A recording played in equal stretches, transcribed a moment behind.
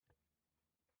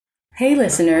Hey,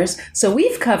 listeners. So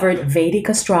we've covered Vedic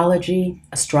astrology,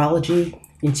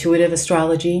 intuitive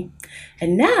astrology,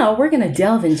 and now we're going to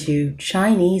delve into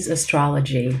Chinese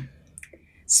astrology.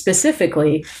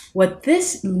 Specifically, what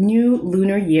this new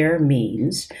lunar year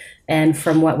means. And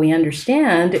from what we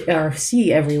understand or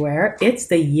see everywhere, it's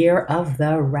the year of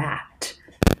the rat.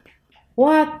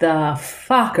 What the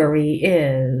fuckery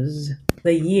is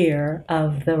the year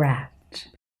of the rat?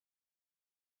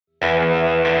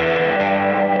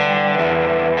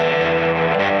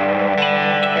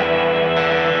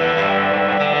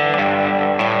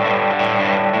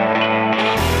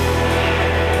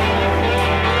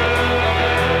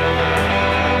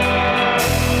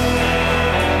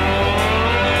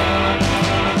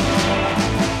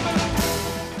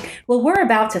 Well, we're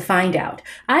about to find out.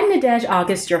 I'm Nadege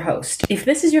August, your host. If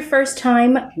this is your first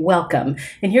time, welcome.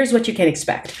 And here's what you can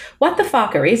expect. What the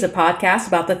Fuckery is a podcast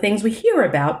about the things we hear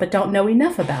about but don't know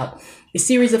enough about. A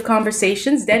series of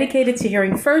conversations dedicated to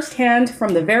hearing firsthand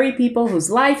from the very people whose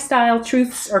lifestyle,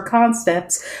 truths, or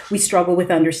concepts we struggle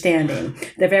with understanding.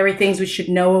 The very things we should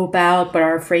know about but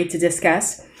are afraid to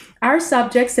discuss. Our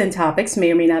subjects and topics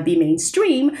may or may not be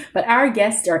mainstream, but our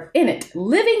guests are in it,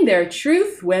 living their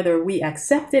truth, whether we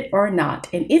accept it or not.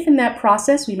 And if in that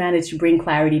process we manage to bring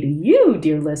clarity to you,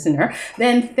 dear listener,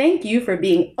 then thank you for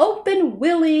being open,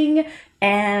 willing,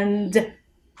 and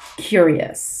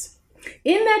curious.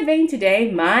 In that vein today,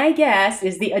 my guest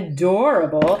is the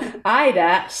adorable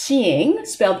Ida Hsiing,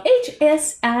 spelled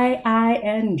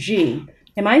Hsiing.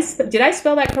 Did I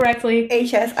spell that correctly?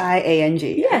 Hsiang. Yes,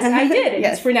 I did.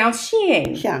 Yes. It's pronounced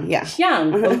Xiang. Xiang, yeah.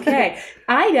 Xiang, okay.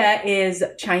 Ida is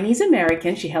Chinese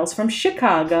American. She hails from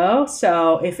Chicago.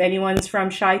 So if anyone's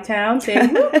from Chi-Town, say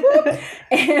whoop, whoop.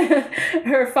 And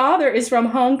her father is from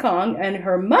Hong Kong and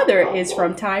her mother is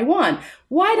from Taiwan.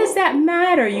 Why does that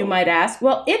matter, you might ask?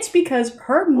 Well, it's because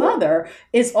her mother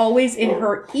is always in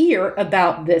her ear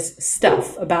about this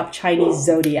stuff, about Chinese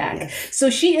zodiac. So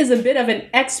she is a bit of an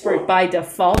expert by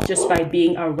default, just by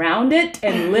being around it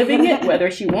and living it,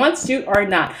 whether she wants to or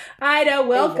not. Ida,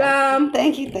 welcome.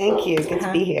 Thank you. Good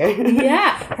to be here.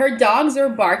 Yeah, her dogs are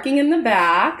barking in the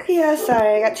back. Yeah,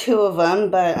 sorry, I got two of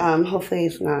them, but hopefully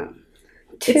it's not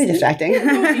too distracting. It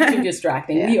won't be too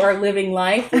distracting. Yeah. We are living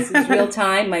life. This is real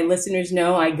time. My listeners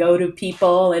know I go to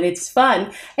people and it's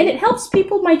fun. And it helps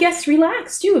people, my guests,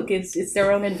 relax too, because it's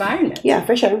their own environment. Yeah,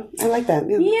 for sure. I like that.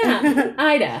 Yeah.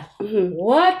 Ida,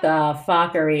 what the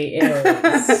fuckery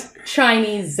is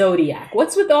Chinese zodiac?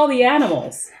 What's with all the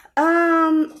animals?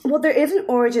 Well, there is an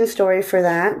origin story for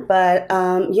that, but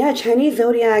yeah, Chinese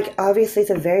zodiac obviously is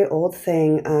a very old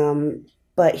thing.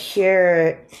 But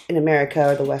here in America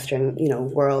or the Western,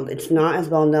 world, it's not as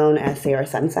well known as, say, our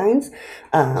sun signs.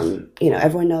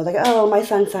 Everyone knows like, oh, my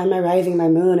sun sign, my rising, my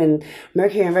moon, and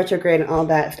Mercury in retrograde and all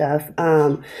that stuff.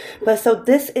 But so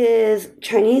this is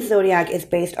Chinese zodiac is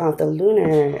based off the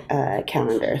lunar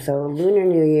calendar. So Lunar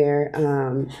New Year,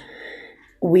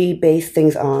 we base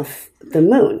things off the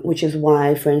moon, which is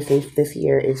why, for instance, this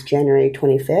year is January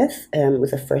 25th. It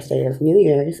was the first day of New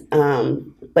Year's.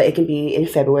 But it can be in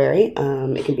February.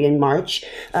 It can be in March.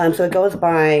 So it goes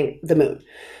by the moon.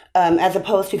 As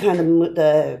opposed to kind of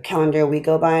the calendar we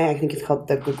go by, I think it's called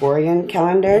the Gregorian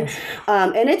calendar.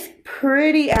 And it's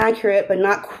pretty accurate, but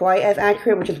not quite as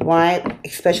accurate, which is why,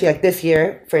 especially like this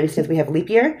year, for instance, we have leap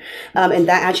year. And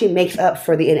that actually makes up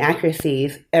for the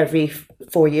inaccuracies every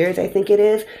 4 years, I think it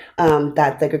is,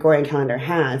 that the Gregorian calendar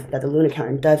has, that the lunar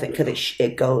calendar doesn't, because it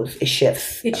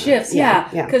shifts. It shifts,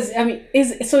 yeah. Because,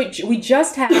 we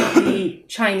just had the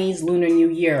Chinese Lunar New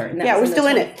Year. And yeah, we're still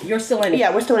in it. You're still in it.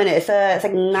 Yeah, we're still in it. It's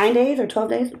like 9 days or 12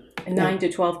 days. 9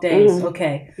 to 12 days,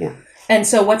 okay. Yeah. And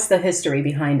so what's the history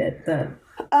behind it?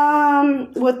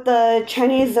 With the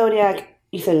Chinese zodiac,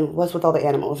 you said what's with all the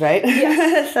animals, right?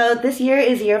 Yes. So this year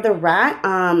is Year of the Rat.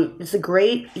 It's a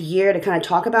great year to kind of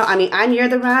talk about. I mean, I'm Year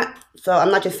of the Rat, so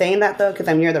I'm not just saying that though because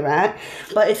I'm Year of the Rat.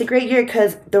 But it's a great year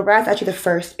because the rat's actually the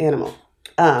first animal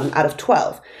out of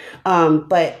 12.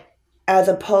 But as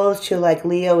opposed to like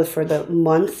Leo is for the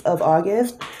month of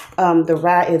August, the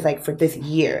rat is like for this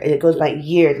year. It goes by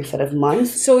years instead of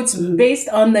months. So it's based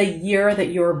on the year that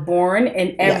you're born,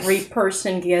 and every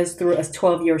person goes through a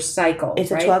 12-year cycle.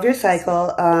 It's right? a 12-year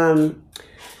cycle.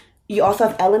 You also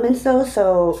have elements though.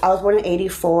 So I was born in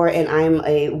 84 and I'm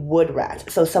a wood rat.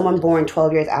 So someone born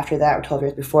 12 years after that or 12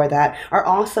 years before that are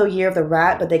also Year of the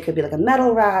Rat, but they could be like a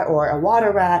metal rat or a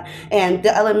water rat. And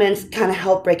the elements kind of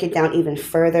help break it down even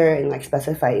further and like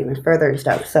specify even further and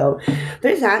stuff. So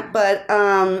there's that. But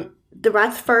the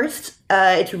rat's first.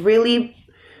 It's really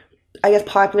I guess,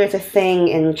 popular. It's a thing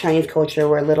in Chinese culture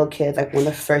where little kids, like, one of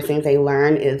the first things they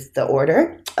learn is the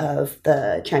order of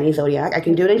the Chinese zodiac. I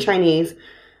can do it in Chinese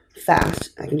fast.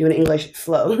 I can do it in English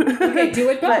slow. Okay, do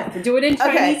it both. Do it in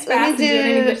Chinese fast and do it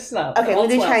in English slow. Okay, All we'll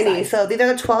do 12 Chinese. sides. So these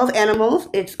are the 12 animals.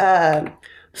 It's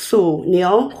鼠、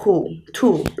牛、虎、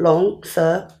兔、龙、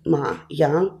蛇、马、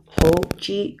羊、猴、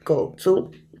鸡、狗、猪.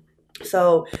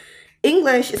 So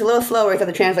English is a little slower, so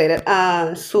to translate it.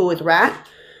 鼠 is rat,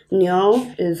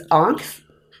 牛 is ox,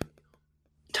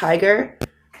 tiger,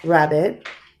 rabbit,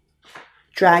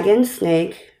 dragon,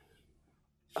 snake,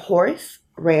 horse,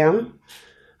 ram,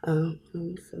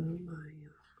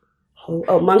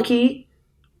 monkey,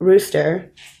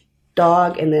 rooster,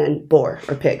 dog, and then boar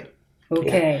or pig.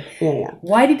 Okay. Yeah.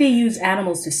 Why did they use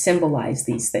animals to symbolize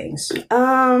these things? Do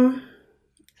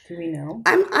we know?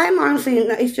 I'm honestly,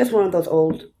 it's just one of those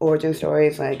old origin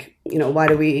stories. Like, why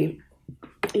do we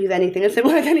use anything to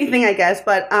symbolize anything? I guess,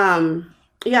 but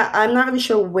yeah, I'm not really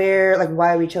sure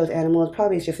why we chose animals.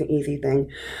 Probably it's just an easy thing.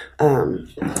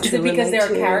 Is it because there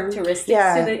are characteristics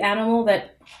to the animal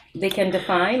that they can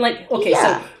define? Like, okay,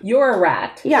 so you're a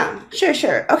rat. Yeah,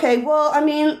 sure. Okay, well, I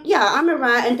mean, yeah, I'm a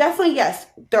rat, and definitely, yes,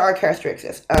 there are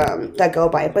characteristics that go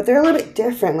by it, but they're a little bit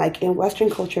different. Like in Western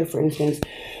culture, for instance,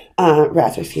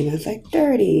 rats are seen as like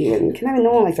dirty, and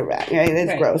no one likes a rat, right?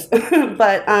 It's gross.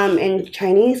 But in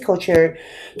Chinese culture,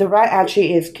 the rat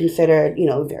actually is considered,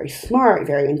 very smart,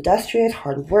 very industrious,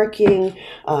 hardworking,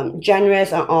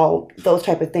 generous, all those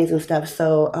type of things and stuff.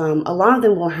 So a lot of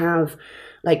them will have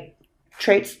like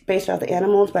traits based off the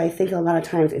animals, but I think a lot of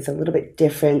times it's a little bit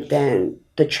different than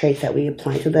the traits that we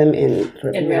apply to them in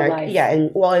sort of real life. Yeah,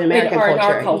 in American culture. In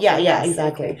our culture. Yeah, yes,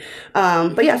 exactly.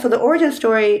 Okay. But yeah, so the origin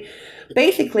story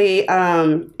basically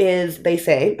is the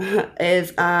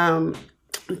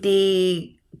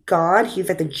god. He's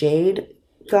like the jade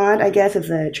god, I guess, is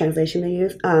the translation they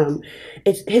use.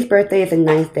 It's his birthday is the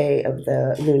 9th day of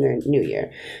the Lunar New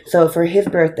Year. So for his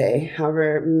birthday,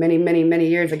 however many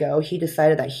years ago, he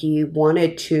decided that he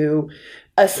wanted to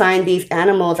assign these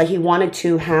animals, like he wanted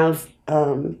to have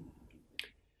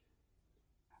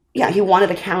he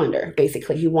wanted a calendar,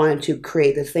 basically. He wanted to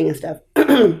create this thing and stuff.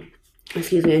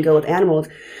 Excuse me, and go with animals.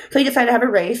 So he decided to have a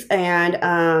race,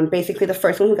 and basically the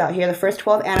first one who got here, the first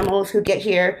 12 animals who get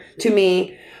here to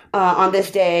me on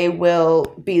this day will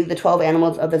be the 12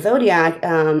 animals of the zodiac.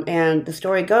 And the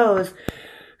story goes,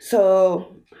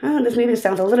 so this maybe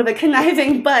sounds a little bit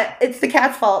conniving, but it's the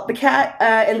cat's fault. The cat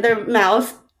and the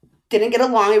mouse didn't get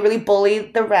along. It really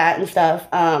bullied the rat and stuff.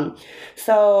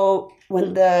 So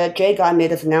when the jade god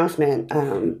made this announcement,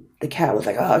 the cat was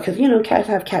like, oh, because, cats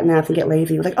have cat naps and get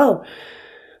lazy. He was like, oh,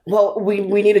 well, we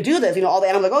need to do this. All the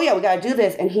animals like, oh, yeah, we got to do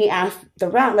this. And he asked the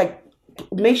rat, like,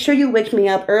 make sure you wake me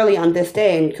up early on this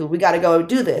day because we got to go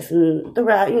do this. And the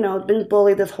rat, been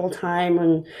bullied this whole time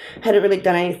and hadn't really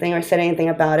done anything or said anything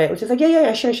about it, which is like,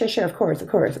 yeah, sure, of course,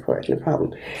 no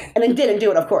problem. And then didn't do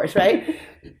it, of course, right?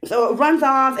 So it runs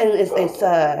off, and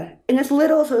it's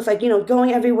little, so it's like,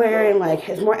 going everywhere, and like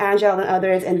it's more agile than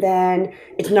others. And then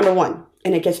it's number one,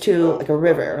 and it gets to like a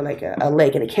river or like a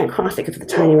lake, and it can't cross it because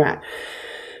it's a tiny rat.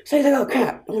 So he's like, oh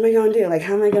crap, what am I going to do? Like,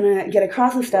 how am I going to get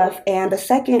across and stuff? And the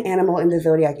second animal in the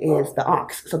zodiac is the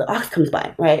ox. So the ox comes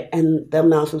by, right? And the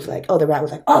mouse was like, the rat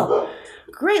was like, oh,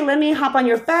 great, let me hop on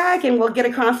your back and we'll get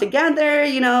across together,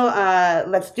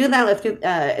 let's do that,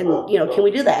 can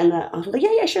we do that? And the ox was like,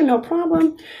 yeah, sure, no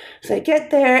problem. So they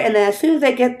get there, and then as soon as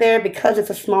they get there, because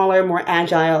it's a smaller, more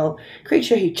agile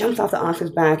creature, he jumps off the ox's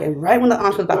back, and right when the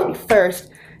ox was about to be first,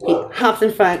 he hops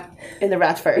in front, and the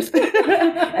rat's first,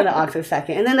 and the ox is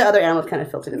second, and then the other animals kind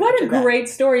of filtered in. What a great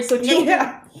story! So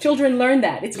children learn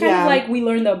that. It's kind of like we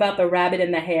learned about the rabbit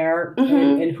and the hare,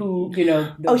 and who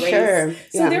the race. Sure.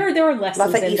 So there are lessons.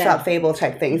 Lots of Aesop fable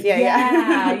type things.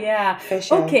 Yeah.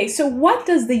 Sure. Okay, so what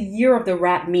does the year of the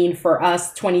rat mean for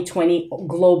us, 2020,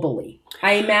 globally?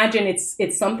 I imagine it's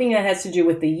something that has to do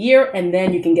with the year, and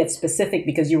then you can get specific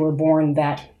because you were born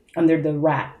under the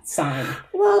rat sign.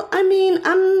 Well, I mean,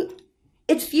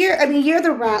 you're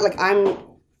the rat. Like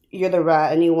you're the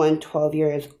rat. Anyone 12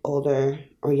 years older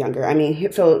or younger. I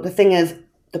mean, so the thing is,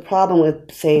 the problem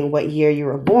with saying what year you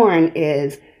were born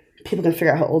is people can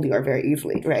figure out how old you are very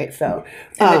easily, right? So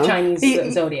the Chinese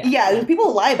zodiac. Yeah, and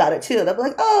people lie about it too. They'll be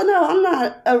like, "Oh no, I'm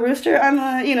not a rooster. I'm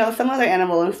some other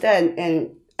animal instead."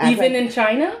 And act Even like, in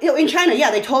China? in China,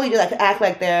 yeah, they totally do that to act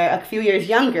like they're a few years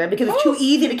younger because it's too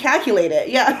easy to calculate it.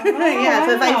 Yeah. Yeah.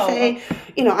 So if I say,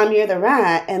 I'm Year of the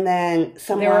Rat, and then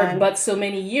someone. There are but so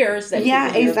many years that yeah,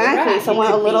 you could be Year of the exactly. Rat.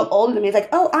 Someone a little older than me is like,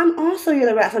 oh, I'm also Year of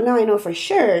the Rat. So now I know for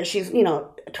sure she's,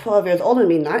 12 years older than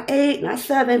me, not 8, not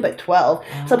 7, but 12.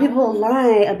 So people will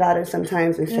lie about it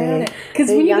sometimes and say. Because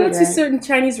when you go to certain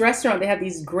Chinese restaurant, they have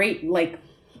these great, like,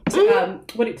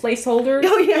 placeholders?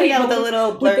 Oh, yeah, with the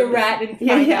little blurb. With the rat and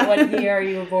find out what year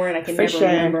you were born. I can never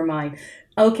remember mine.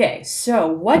 Okay, so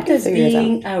what does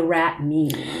being a rat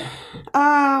mean?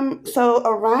 So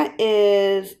a rat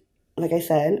is, like I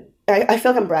said, I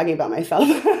feel like I'm bragging about myself,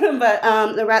 but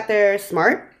the rat, they're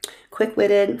smart,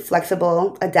 quick-witted,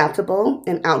 flexible, adaptable,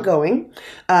 and outgoing.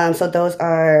 So those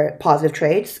are positive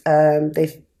traits.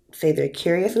 They say they're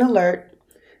curious and alert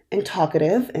and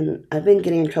talkative, and I've been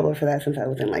getting in trouble for that since I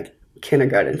was in like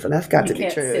kindergarten, so that's got to be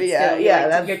true. Yeah,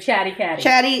 that's your chatty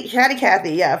Cathy. Chatty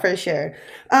Cathy, yeah, for sure.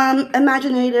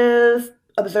 Imaginative,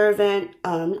 observant,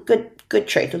 good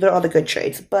traits. Those are all the good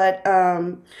traits, but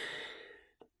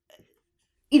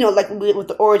like with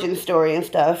the origin story and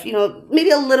stuff,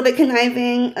 maybe a little bit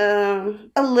conniving,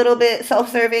 a little bit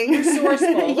self-serving.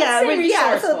 Resourceful.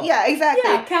 Resourceful. So, yeah,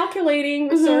 exactly. Yeah, calculating,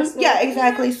 resourceful. Yeah,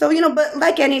 exactly. So, but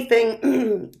like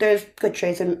anything, there's good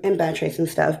traits and bad traits and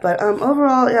stuff. But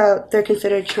overall, they're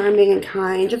considered charming and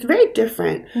kind, just very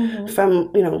different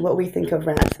from, what we think of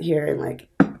rats here in, like,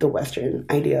 the Western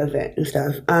idea of it and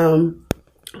stuff.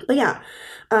 But yeah.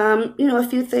 A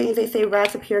few things. They say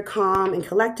rats appear calm and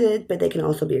collected, but they can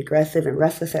also be aggressive and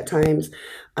restless at times.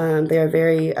 They are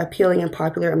very appealing and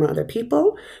popular among other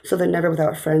people, so they're never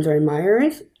without friends or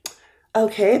admirers.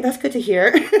 Okay, that's good to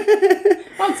hear.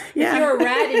 Well, if you're a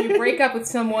rat and you break up with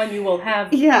someone, you will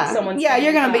have someone. Yeah,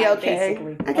 you're gonna be okay.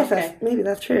 Basically. I guess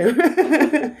that's true.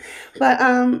 But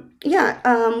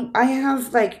I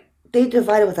have they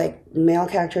divide it with male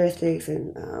characteristics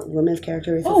and women's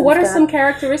characteristics. Oh, what are some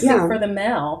characteristics for the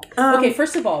male? Okay,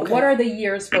 first of all, what are the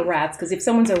years for rats? Because if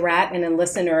someone's a rat and a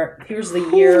listener, here's the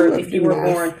year if you were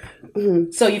born.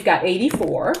 Mm-hmm. So you've got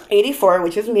 84. 84,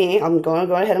 which is me. I'm going to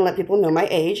go ahead and let people know my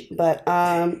age, but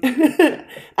I'm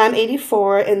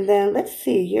 84, and then let's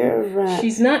see, you're a rat.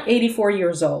 She's not 84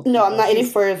 years old. No, I'm not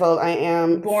 84 years old. I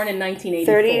am born in 1984.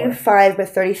 35, but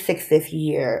 36 this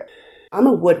year. I'm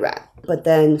a wood rat. But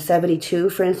then 72,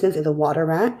 for instance, is a water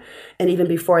rat. And even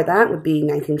before that would be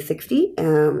 1960.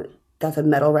 That's a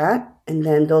metal rat. And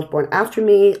then those born after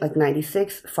me, like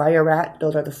 96, fire rat.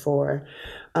 Those are the 4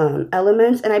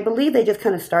 elements. And I believe they just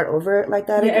kind of start over like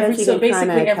that again. So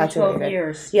basically every 12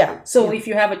 years. Yeah. So if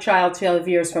you have a child 12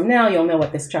 years from now, you'll know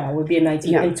what this child would be in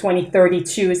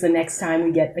 2032 is the next time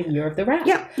we get a year of the rat.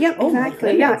 Yeah,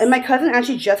 exactly. Yeah. And my cousin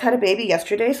actually just had a baby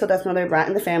yesterday, so that's another rat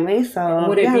in the family. So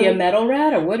would it be a metal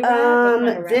rat or wood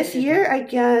rat? This year, I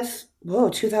guess.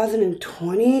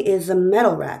 2020 is a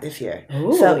metal rat this year.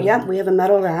 Ooh. So, we have a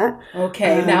metal rat.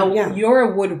 Okay, you're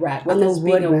a wood rat. What does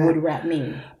being a wood rat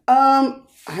mean?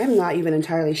 I'm not even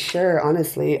entirely sure,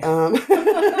 honestly. I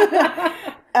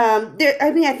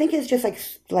think it's just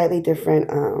slightly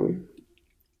different.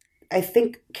 I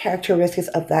think characteristics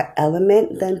of that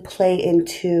element then play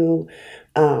into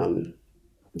the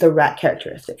rat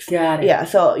characteristics. Got it. Yeah,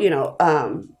 so,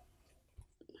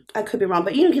 I could be wrong,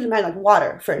 but you can keep in mind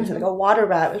water, for instance. Mm-hmm. A water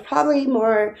rat would probably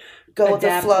more go with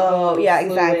the flow. Yeah,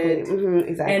 exactly. Mm-hmm,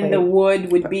 exactly. And the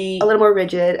wood would be a little more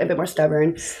rigid, a bit more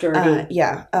stubborn. Sturdy.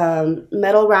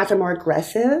 Metal rats are more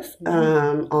aggressive,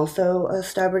 also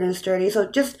stubborn and sturdy.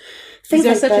 So just things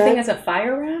like that. Is there such a thing as a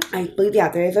fire rat? I believe,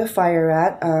 there is a fire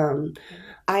rat.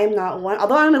 I am not one,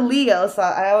 although I'm a Leo, so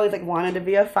I always wanted to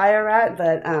be a fire rat,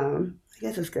 but I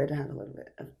guess it's good to have a little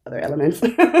bit of other elements.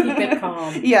 Keep it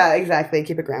calm. Yeah, exactly.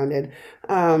 Keep it grounded.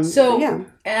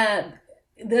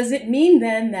 Does it mean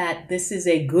then that this is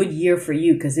a good year for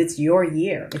you because it's your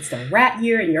year? It's the rat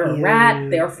year and you're a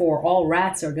rat, therefore all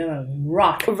rats are going to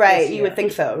rock. Right, you would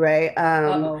think so, right?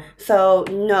 So,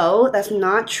 no, that's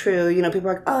not true. People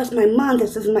are like, oh, it's my month,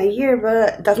 this is my year,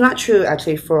 but that's not true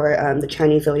actually for the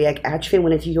Chinese zodiac. Actually,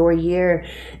 when it's your year,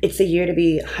 it's a year to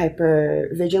be hyper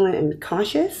vigilant and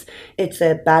cautious. It's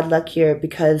a bad luck year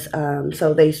because,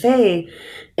 so they say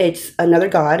it's another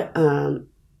god,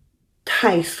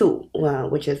 Tai Su,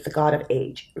 which is the god of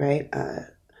age, right?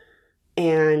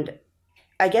 And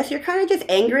I guess you're kind of just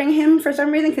angering him for some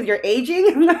reason because you're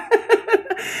aging.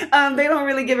 They don't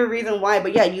really give a reason why,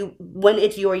 but when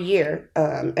it's your year,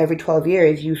 every 12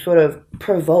 years, you sort of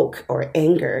provoke or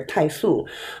anger Tai Su.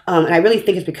 And I really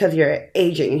think it's because you're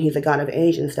aging and he's a god of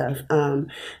age and stuff.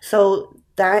 So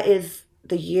that is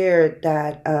the year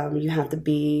that you have to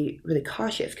be really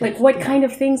cautious. Like what kind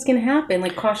of things can happen?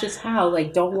 Like cautious how?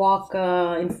 Like don't walk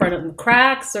in front of the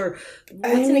cracks, or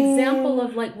what's an example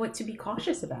of like what to be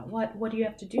cautious about? What do you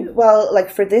have to do? Well, like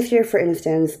for this year, for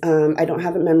instance, I don't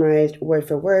have it memorized word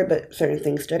for word, but certain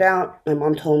things stood out. My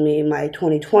mom told me my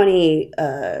 2020,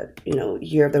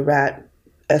 year of the rat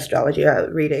astrology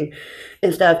reading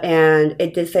and stuff, and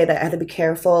it did say that I had to be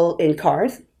careful in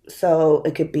cars. So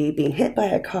it could be being hit by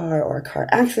a car or a car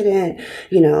accident,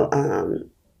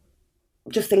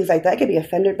 just things like that. It could be a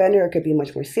fender bender. It could be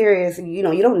much more serious. You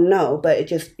don't know, but it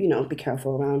just, be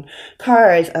careful around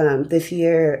cars. This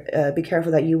year, be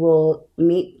careful that you will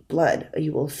meet blood.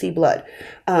 You will see blood.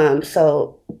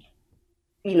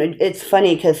 It's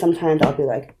funny because sometimes I'll be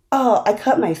like, oh, I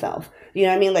cut myself. You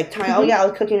know what I mean? Like, oh yeah, I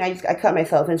was cooking. I cut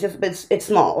myself, and it's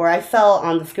small. Or I fell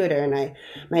on the scooter, and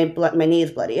my knee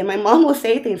is bloody. And my mom will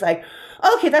say things like,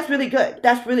 "Okay, that's really good.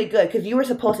 That's really good because you were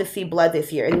supposed to see blood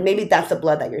this year, and maybe that's the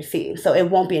blood that you're seeing. So it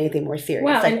won't be anything more serious.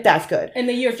 Wow, like that's good." And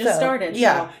the year just started.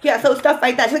 Yeah, so. yeah. So stuff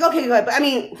like that. She's like, "Okay, good," but I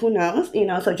mean, who knows?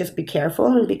 So just be careful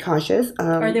and be cautious.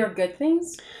 Are there good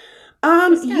things?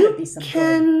 You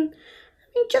can.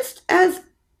 I mean, just as.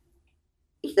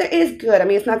 There is good. I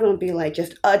mean, it's not going to be like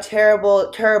just a terrible,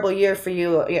 terrible year for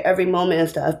you every moment and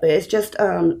stuff, but it's just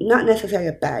not necessarily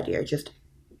a bad year. Just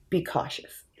be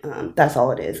cautious. That's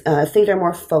all it is. Things are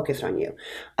more focused on you,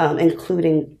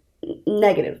 including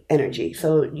negative energy.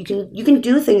 So you can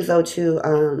do things though to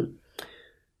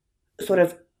sort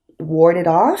of ward it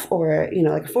off, or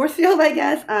like a force field, I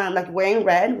guess. Like wearing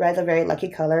red. Red's a very lucky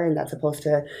color, and that's supposed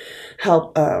to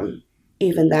help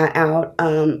even that out.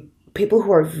 People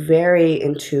who are very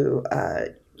into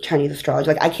Chinese astrology,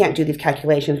 like I can't do these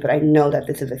calculations, but I know that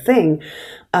this is a thing.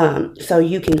 So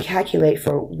you can calculate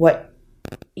for what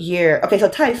year. Okay, so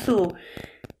Tai Su,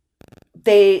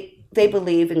 they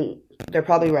believe, and they're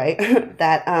probably right,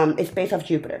 that it's based off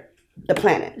Jupiter, the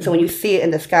planet. So when you see it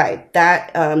in the sky,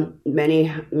 that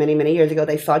many, many, many years ago,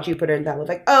 they saw Jupiter, and that was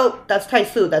like, oh, that's Tai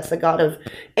Su, that's the god of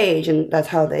age, and that's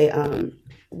how they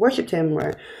worshipped him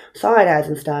or saw it as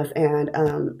and stuff. And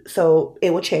so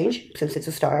it will change since it's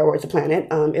a star or it's a planet.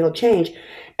 It'll change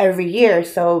every year.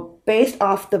 So based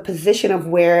off the position of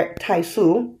where Tai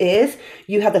Su is,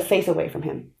 you have to face away from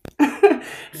him.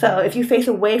 So if you face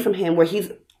away from him where he's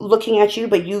looking at you,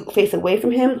 but you face away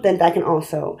from him, then that can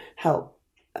also help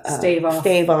stave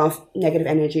off negative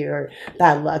energy or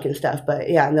bad luck and stuff. But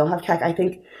yeah, and they'll have I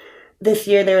think this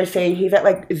year they were saying he's at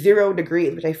like 0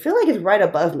 degrees, which I feel like is right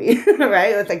above me,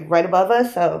 right? It's like right above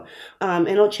us. So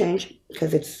it'll change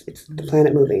because it's the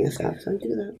planet moving and stuff. So I do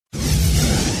that.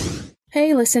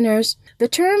 Hey, listeners. The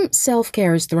term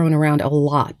self-care is thrown around a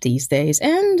lot these days,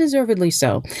 and deservedly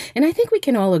so. And I think we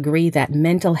can all agree that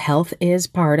mental health is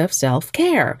part of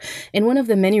self-care. And one of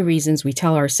the many reasons we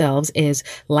tell ourselves is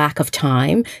lack of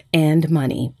time and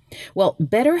money. Well,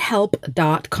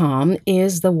 BetterHelp.com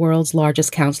is the world's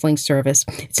largest counseling service.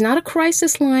 It's not a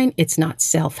crisis line. It's not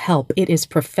self-help. It is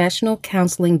professional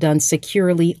counseling done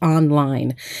securely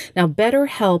online. Now,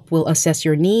 BetterHelp will assess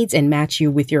your needs and match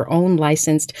you with your own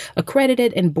licensed,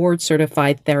 accredited, and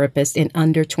board-certified therapist in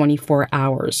under 24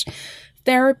 hours.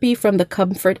 Therapy from the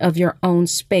comfort of your own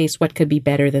space. What could be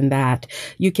better than that?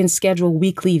 You can schedule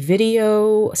weekly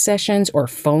video sessions or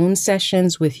phone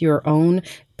sessions with your own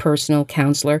personal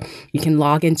counselor. You can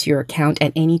log into your account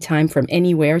at any time from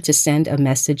anywhere to send a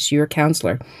message to your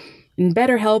counselor. And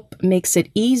BetterHelp makes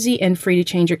it easy and free to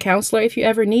change your counselor if you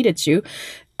ever needed to.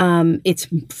 It's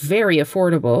very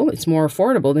affordable. It's more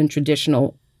affordable than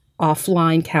traditional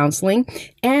offline counseling,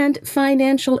 and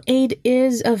financial aid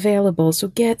is available. So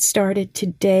get started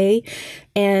today.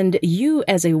 And you,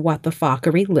 as a What the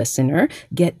Fockery listener,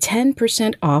 get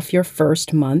 10% off your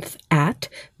first month at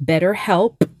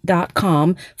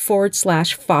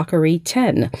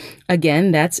betterhelp.com/Fockery10.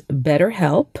 Again, that's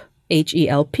BetterHelp,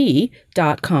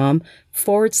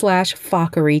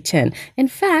 HELP.com/Fockery10. In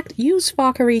fact, use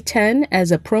Fockery10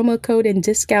 as a promo code and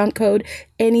discount code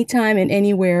anytime and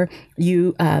anywhere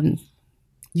you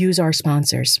use our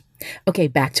sponsors. Okay,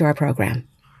 back to our program.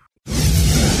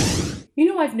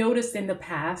 I've noticed in the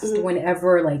past,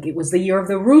 whenever like it was the year of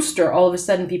the rooster, all of a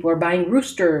sudden people are buying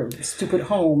roosters to put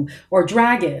home, or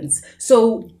dragons.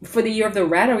 So for the year of the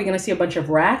rat, are we going to see a bunch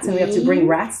of rats and we have to bring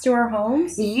rats to our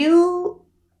homes?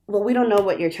 Well, we don't know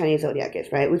what your Chinese zodiac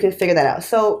is, right? We can figure that out.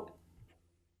 So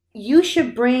you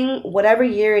should bring whatever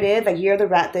year it is, like year of the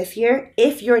rat this year,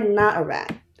 if you're not a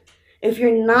rat. if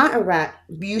you're not a rat,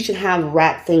 you should have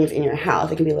rat things in your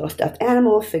house. It can be a little stuffed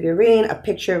animal, figurine, a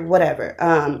picture, whatever.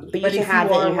 But you should have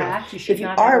it in your house. If you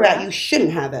are a rat, you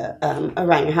shouldn't have a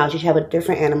rat in your house. You should have a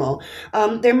different animal.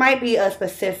 There might be a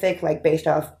specific, like based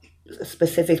off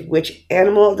specific which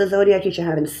animal of the zodiac you should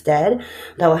have instead.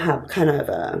 That will have kind of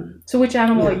So which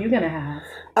animal are you gonna have?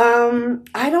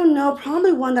 I don't know.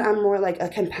 Probably one that I'm more like a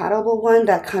compatible one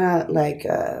that kind of like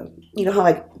you know how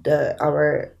like the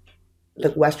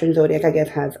Western zodiac, I guess,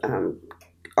 has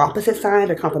opposite signs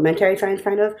or complementary signs,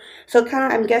 kind of. So kind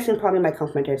of, I'm guessing probably my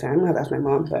complementary sign. I'm gonna have to ask my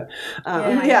mom, but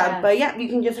but yeah, you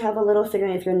can just have a little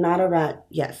figurine if you're not a rat.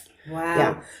 Yes. Wow.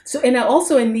 Yeah. So and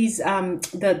also in these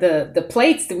the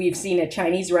plates that we've seen at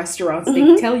Chinese restaurants,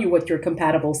 they tell you what your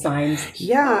compatible signs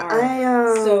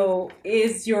are. So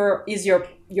is your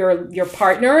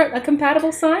partner a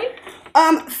compatible sign?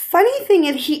 Funny thing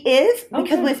is he is,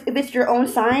 because if it's your own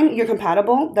sign, you're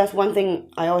compatible. That's one thing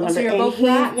I always remember. So you're both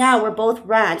rats? Yeah, we're both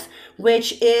rats,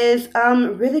 which is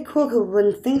really cool because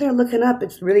when things are looking up,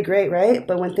 it's really great, right?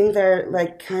 But when things are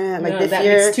like kind of like this that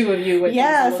year, makes two of you. With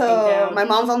so down. my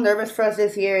mom's all nervous for us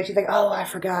this year, and she's like, "Oh, I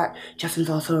forgot, Justin's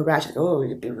also a rat." She's like, "Oh,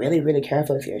 you be really, really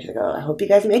careful this year." She's like, "Oh, I hope you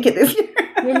guys make it this year."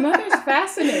 Your mother's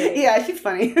fascinating. Yeah, she's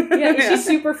funny. Yeah, is she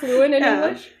super fluent in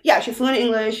English? Yeah, she's fluent in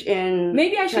English and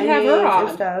maybe I should have her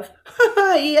on. Stuff.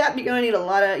 Yeah, you're gonna need a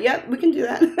lot of. Yep, we can do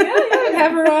that. Yeah,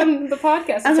 have her on the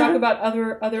podcast to talk about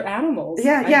other animals.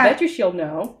 Yeah. I bet you she'll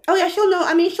know. Oh yeah, she'll know.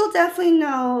 I mean, she'll definitely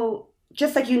know.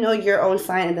 Just like you know your own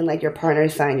sign, and then like your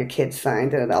partner's sign, your kid's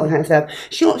sign, all that kind of stuff.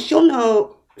 She'll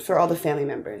know. For all the family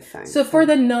members. So for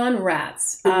the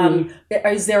non-rats,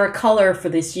 is there a color for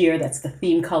this year that's the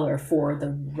theme color for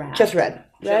the rat? Just red.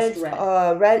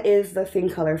 Red is the theme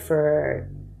color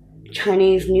for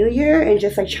Chinese New Year and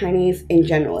just like Chinese in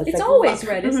general. It's like always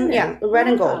red, isn't it? Yeah, red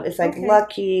and gold. It's like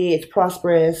lucky, it's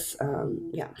prosperous.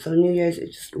 So New Year's,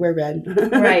 it's just wear red.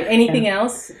 Right. Anything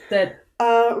else that...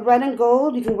 red and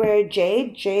gold, you can wear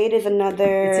jade. Jade is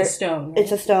another... It's a stone, right?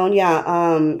 It's a stone,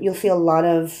 yeah. You'll see a lot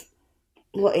of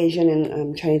Asian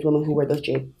and Chinese women who wear those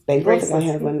jade bangles. I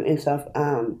have one and stuff.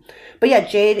 But yeah,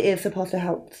 jade is supposed to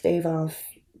help stave off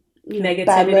negativity.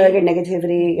 Bad luck or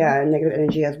negativity. Yeah, negative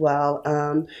energy as well.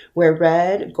 Where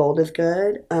red, gold is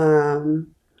good.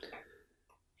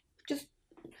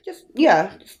 Just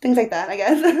things like that, I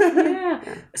guess.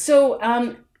 Yeah. So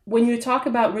when you talk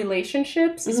about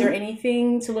relationships, is there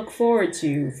anything to look forward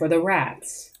to for the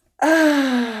rats?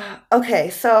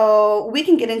 Okay, so we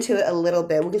can get into it a little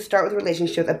bit. We can start with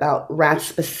relationships about rats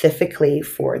specifically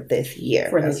for this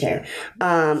year. Year.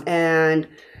 And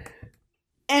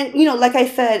you know, like I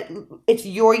said, it's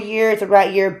your year, it's a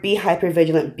rat year. Be hyper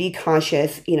vigilant, be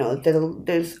cautious. You know,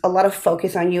 there's a lot of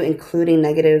focus on you, including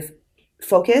negative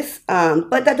focus.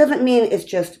 But that doesn't mean it's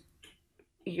just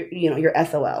your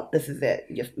SOL. This is it.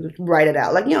 Just write it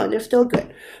out. Like, they're still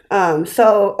good.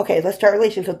 So, okay, let's start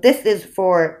relations. So this is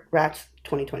for rats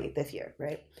 2020 this year,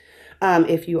 right?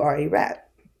 If you are a rat.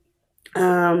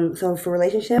 So for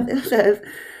relationships, it says,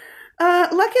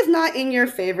 luck is not in your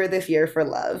favor this year for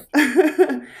love.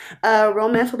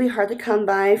 Romance will be hard to come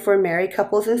by for married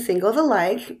couples and singles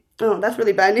alike. Oh, that's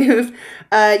really bad news.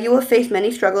 You will face many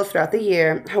struggles throughout the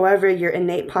year. However, your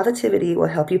innate positivity will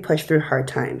help you push through hard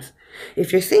times.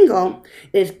 If you're single,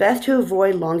 it is best to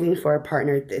avoid longing for a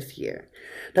partner this year.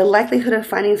 The likelihood of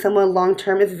finding someone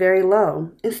long-term is very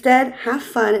low. Instead, have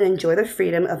fun and enjoy the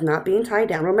freedom of not being tied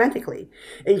down romantically.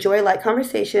 Enjoy light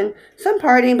conversation, some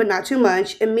partying but not too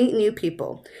much, and meet new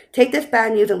people. Take this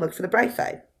bad news and look for the bright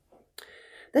side.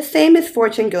 The same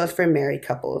misfortune goes for married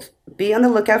couples. Be on the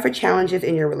lookout for challenges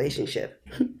in your relationship.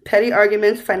 Petty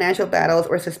arguments, financial battles,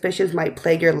 or suspicions might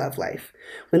plague your love life.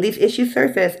 When these issues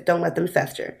surface, don't let them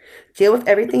fester. Deal with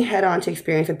everything head on to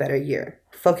experience a better year.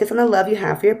 Focus on the love you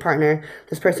have for your partner.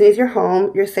 This person is your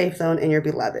home, your safe zone, and your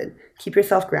beloved. Keep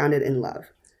yourself grounded in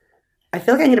love. I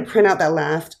feel like I need to print out that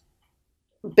last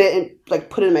bit and like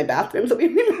put it in my bathroom so we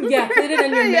remember. Yeah, put it in your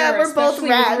mirror. Yeah, we're both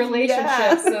rats. With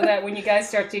relationships, so that when you guys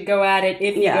start to go at it,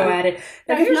 if you go at it,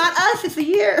 it's not us. It's the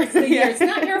year. It's the year. It's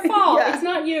not your fault. Yeah. It's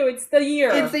not you. It's the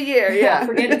year. It's the year. Yeah.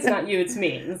 Forget it's not you. It's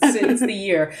me. It's the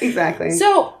year. Exactly.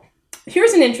 So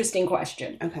here's an interesting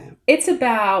question. Okay. It's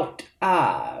about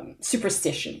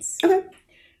superstitions. Okay.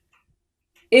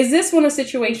 Is this one a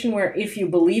situation where if you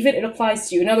believe it, it applies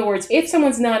to you? In other words, if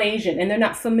someone's not Asian and they're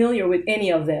not familiar with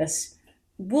any of this,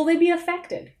 will they be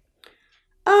affected?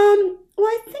 Well,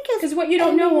 I think it's... Because what you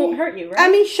don't know won't hurt you, right? I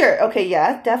mean, sure. Okay,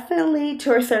 yeah, definitely.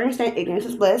 To a certain extent, ignorance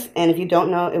is bliss. And if you don't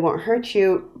know, it won't hurt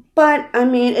you. But, I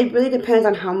mean, it really depends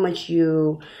on how much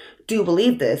you do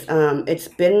believe this. It's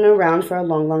been around for a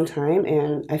long, long time,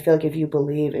 and I feel like if you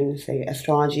believe in, say,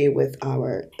 astrology with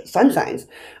our sun signs,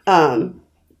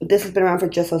 this has been around for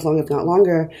just as long, if not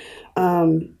longer.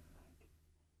 And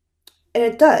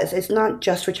it does. It's not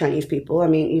just for Chinese people. I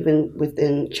mean, even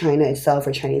within China itself,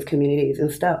 or Chinese communities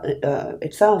and stuff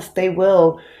itself, they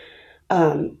will,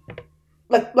 um,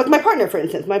 like my partner, for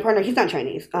instance. My partner, he's not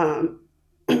Chinese.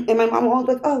 And my mom will always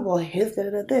be like, oh, well, his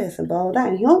this and blah, blah, blah.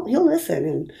 And he'll listen.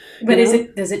 And, But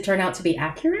does it turn out to be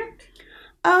accurate?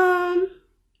 Um,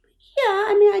 yeah,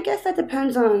 I mean, I guess that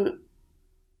depends on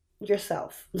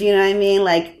yourself. Do you know what I mean?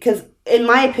 Like, because in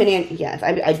my opinion, yes,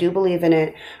 I do believe in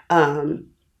it,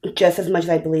 just as much as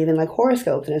I believe in like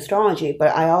horoscopes and astrology.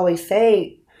 But I always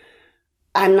say,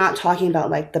 I'm not talking about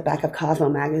like the back of Cosmo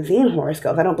magazine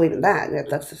horoscope. I don't believe in that.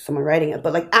 That's just someone writing it.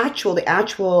 But like the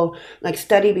actual like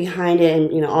study behind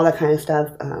it, and all that kind of stuff.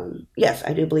 Yes,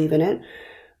 I do believe in it.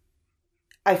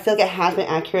 I feel like it has been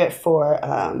accurate for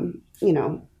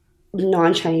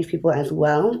non-Chinese people as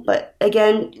well. But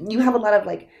again, you have a lot of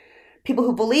like people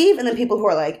who believe, and then people who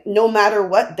are like, no matter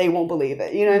what, they won't believe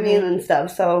it. You know what I mean, and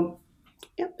stuff. So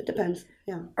yeah, it depends.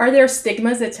 Yeah. Are there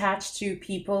stigmas attached to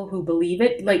people who believe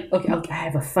it? Like, okay, I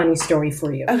have a funny story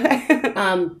for you.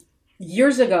 Okay.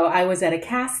 Years ago, I was at a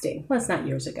casting. Well, it's not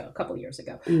years ago, a couple of years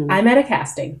ago. I'm at a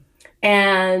casting,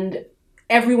 and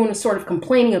everyone was sort of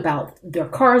complaining about their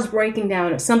cars breaking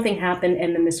down or something happened.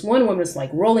 And then this one woman was like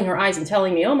rolling her eyes and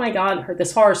telling me, oh my God, I heard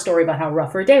this horror story about how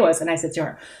rough her day was. And I said to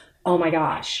her, oh my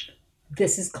gosh,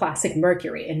 this is classic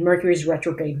Mercury, and Mercury's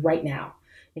retrograde right now.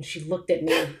 And she looked at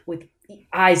me with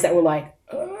eyes that were like,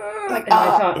 and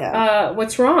I thought, yeah.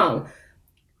 What's wrong?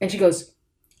 And she goes,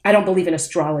 I don't believe in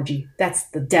astrology. That's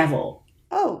the devil.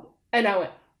 Oh. And I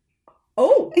went,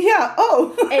 oh. Yeah,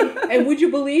 oh. and would you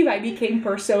believe I became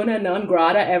persona non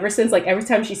grata ever since? Like, every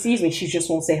time she sees me, she just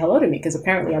won't say hello to me because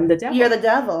apparently I'm the devil. You're the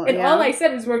devil. And all I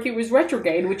said was Mercury was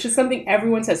retrograde, which is something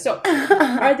everyone says. So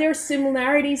are there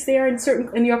similarities there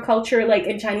in your culture, like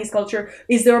in Chinese culture?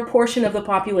 Is there a portion of the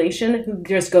population who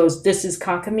just goes, this is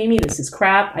cockamamie, this is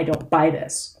crap, I don't buy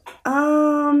this?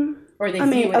 Or they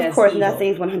view it as of course, evil?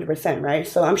 nothing's 100%, right?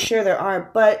 So I'm sure there are,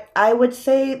 but I would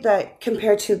say that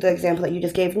compared to the example that you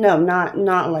just gave, no, not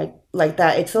like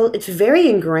that. It's very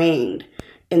ingrained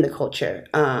in the culture.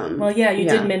 Well, yeah, you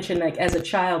did mention like as a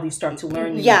child you start to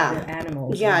learn the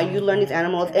animals. Yeah, you learn these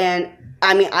animals, and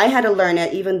I mean, I had to learn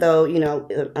it even though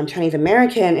I'm Chinese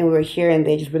American and we were here, and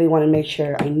they just really wanted to make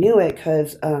sure I knew it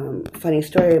because funny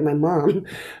story, my mom,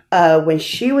 when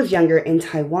she was younger in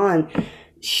Taiwan,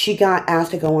 she got asked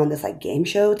to go on this like game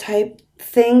show type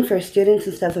thing for students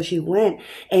and stuff. So she went,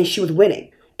 and she was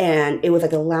winning. And it was like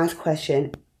the last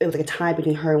question. It was like a tie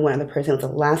between her and one other person. It was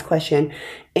the last question.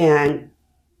 And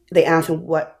they asked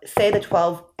her say the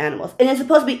 12 animals. And it's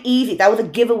supposed to be easy. That was a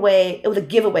giveaway. It was a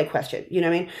giveaway question. You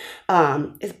know what I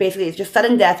mean? It's just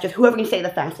sudden death. Just whoever can say the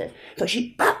fastest. So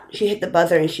she hit the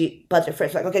buzzer and she buzzed it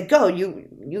first. Like, okay, go.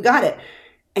 You got it.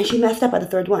 And she messed up by the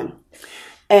third one.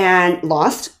 And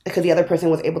lost because the other person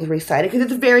was able to recite it, because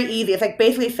it's very easy. It's like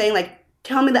basically saying like,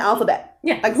 tell me the alphabet.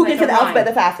 Yeah. Like who can say the alphabet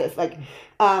the fastest? Like,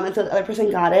 and so the other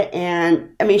person got it,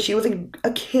 and I mean she was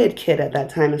a kid at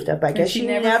that time and stuff. But I guess she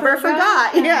never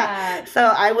forgot. Yeah. So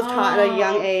I was taught at a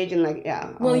young age, and like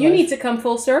Well, you need to come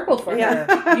full circle for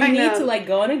her. You need to like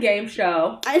go on a game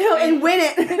show. I know, and win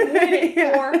it. Win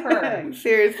it for her.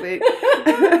 Seriously,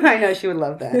 I know she would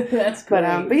love that. That's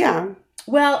great. But yeah.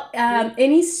 Well,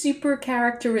 any super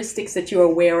characteristics that you're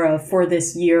aware of for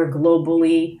this year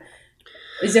globally?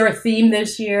 Is there a theme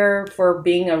this year for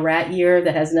being a rat year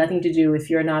that has nothing to do if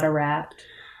you're not a rat?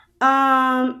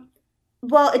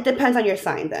 Well, it depends on your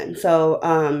sign then. So,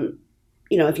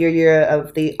 if you're year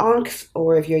of the ox,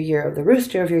 or if you're year of the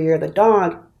rooster, if you're year of the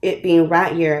dog, it being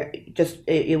rat year,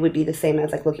 it would be the same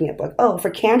as like looking at like, for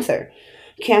Cancer,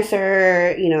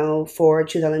 for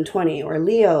 2020, or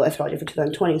Leo astrology for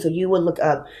 2020. So you would look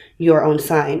up your own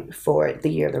sign for the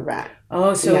year of the rat.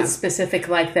 Oh, so it's specific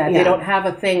like that. Yeah. They don't have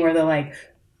a thing where they're like,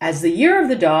 as the year of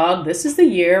the dog, this is the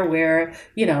year where,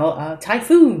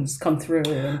 typhoons come through.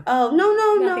 Oh,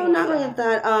 no, not like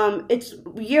that. It's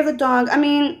year of the dog. I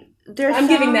mean, I'm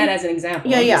giving that as an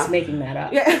example. Yeah, I'm just making that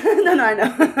up. Yeah, no, I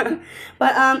know.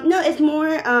 But, no, it's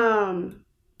more,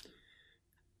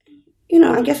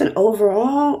 I guess an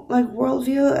overall like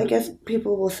worldview. I guess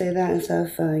people will say that and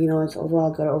stuff. It's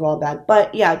overall good, overall bad.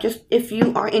 But yeah, just if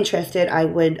you are interested, I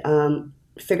would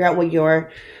figure out what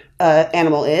your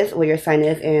animal is, what your sign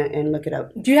is, and look it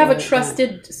up. Do you have a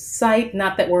trusted site?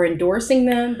 Not that we're endorsing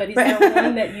them, but is there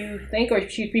one that you think, or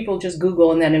should people just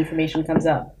Google and that information comes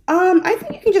up? I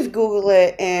think you can just Google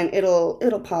it and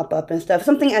it'll pop up and stuff.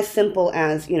 Something as simple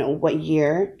as what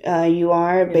year you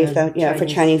are based on for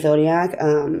Chinese zodiac.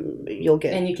 You'll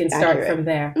get and you can start from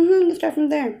there. You can start from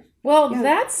there. Well,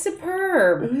 that's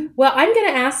superb. Mm-hmm. Well, I'm going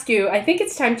to ask you, I think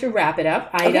it's time to wrap it up.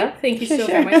 Ida, thank you so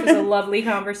very much. It was a lovely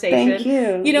conversation. Thank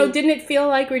you. Didn't it feel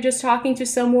like we're just talking to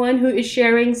someone who is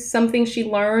sharing something she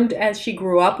learned as she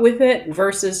grew up with it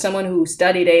versus someone who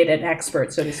studied it, an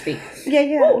expert, so to speak?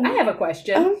 Yeah. Oh, I have a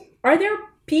question. Are there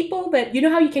people that,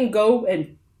 how you can go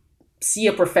and see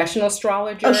a professional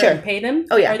astrologer and pay them?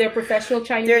 Oh, yeah. Are there professional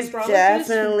Chinese astrologers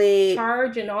definitely who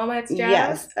charge and all that stuff?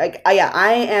 Yes.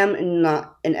 I am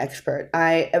not an expert.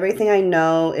 Everything I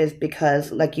know is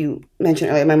because, like you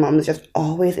mentioned earlier, my mom is just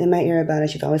always in my ear about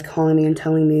it. She's always calling me and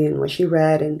telling me and what she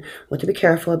read and what to be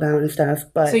careful about and stuff.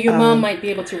 But so your mom might be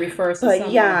able to refer us to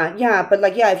someone.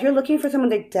 If you're looking for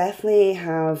someone, they definitely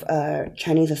have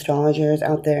Chinese astrologers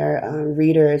out there,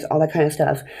 readers, all that kind of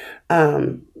stuff.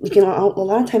 You can a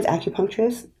lot of times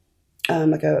acupuncturists,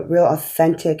 like a real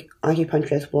authentic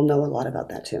acupuncturist, will know a lot about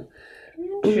that too.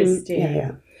 Interesting.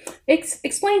 Yeah.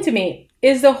 Explain to me,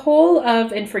 is the whole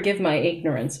of, and forgive my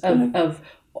ignorance, of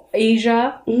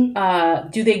Asia,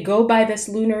 do they go by this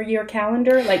lunar year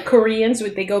calendar? Like Koreans,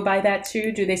 would they go by that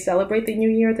too? Do they celebrate the new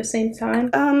year at the same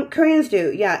time? Koreans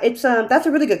do. Yeah, it's that's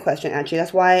a really good question actually.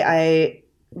 That's why I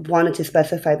wanted to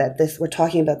specify that we're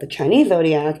talking about the Chinese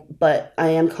zodiac, but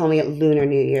I am calling it Lunar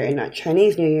New Year and not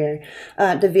Chinese New Year.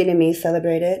 The Vietnamese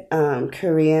celebrate it.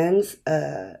 Koreans,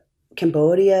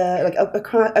 Cambodia, like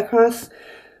across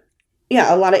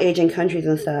a lot of Asian countries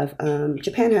and stuff.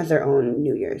 Japan has their own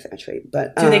New Year's actually,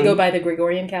 but do they go by the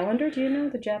Gregorian calendar? Do you know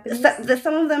the Japanese?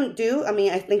 Some of them do. I mean,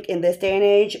 I think in this day and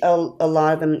age, a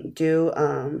lot of them do.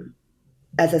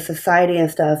 As a society and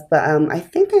stuff, but I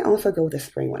think they also go with the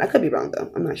spring one. I could be wrong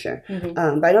though. I'm not sure.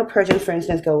 But I know Persians, for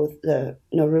instance, go with the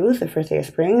Nowruz, the first day of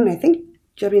spring, and I think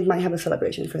Japanese might have a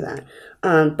celebration for that.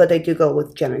 But they do go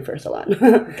with January 1st a lot.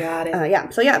 Got it.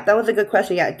 That was a good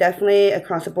question. Yeah, definitely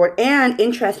across the board. And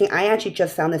interesting, I actually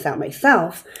just found this out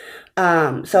myself.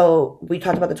 So we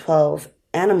talked about the 12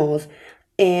 animals,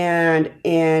 and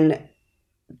in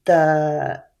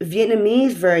the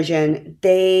Vietnamese version,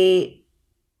 they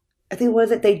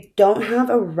don't have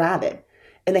a rabbit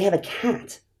and they have a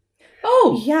cat.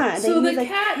 Oh, yeah. So the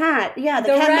cat. Yeah, the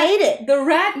cat made it. The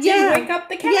rat did wake up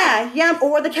the cat. Yeah.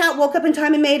 Or the cat woke up in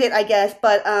time and made it, I guess.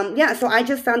 But so I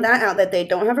just found that out, that they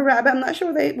don't have a rabbit. I'm not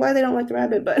sure why they don't like the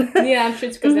rabbit, but yeah, I'm sure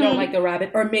it's because they don't like the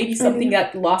rabbit, or maybe something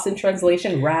got lost in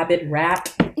translation. Rabbit,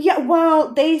 rat. Yeah,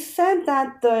 well, they said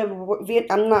that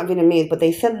I'm not Vietnamese, but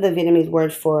they said the Vietnamese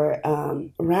word for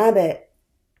rabbit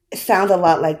sounds a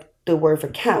lot like the word for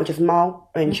cat, which is mao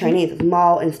in Chinese, is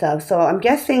mao and stuff. So I'm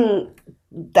guessing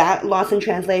that lost in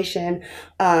translation.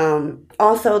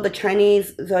 Also, the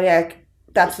Chinese zodiac,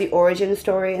 that's the origin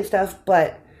story and stuff.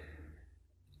 But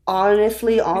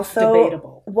honestly, also, it's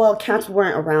debatable. Well, cats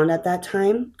weren't around at that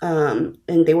time, and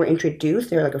they were introduced.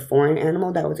 They were like a foreign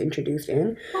animal that was introduced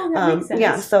in. Oh, that makes sense.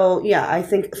 Yeah, so I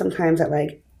think sometimes that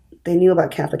they knew about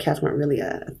cats, but cats weren't really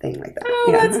a thing like that. Oh,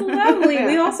 that's lovely.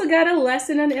 We also got a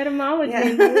lesson on etymology.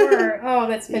 Oh,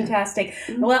 that's fantastic.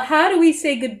 Well, how do we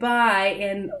say goodbye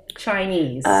in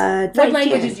Chinese? What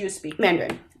languages do you speak?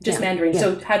 Mandarin. Just Mandarin.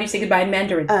 So how do you say goodbye in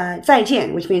Mandarin? 再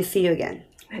见, which means see you again.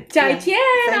 再见,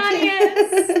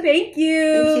 audience. Thank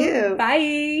you. Thank you.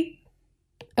 Bye.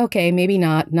 Okay, maybe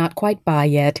not quite bye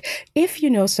yet. If you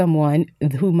know someone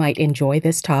who might enjoy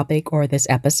this topic or this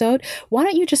episode, why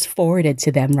don't you just forward it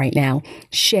to them right now?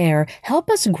 Share, help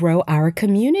us grow our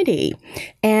community.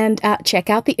 And check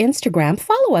out the Instagram.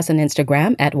 Follow us on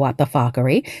Instagram at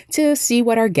WhatTheFockery to see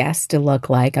what our guests look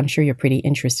like. I'm sure you're pretty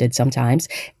interested sometimes.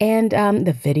 And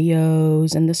the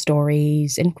videos and the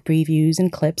stories and previews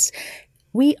and clips.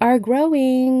 We are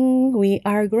growing,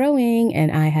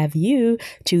 and I have you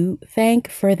to thank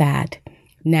for that.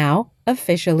 Now,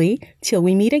 officially, till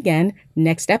we meet again,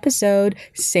 next episode,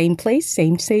 same place,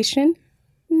 same station?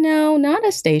 No, not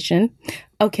a station.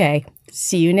 Okay,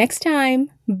 see you next time.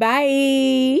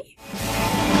 Bye.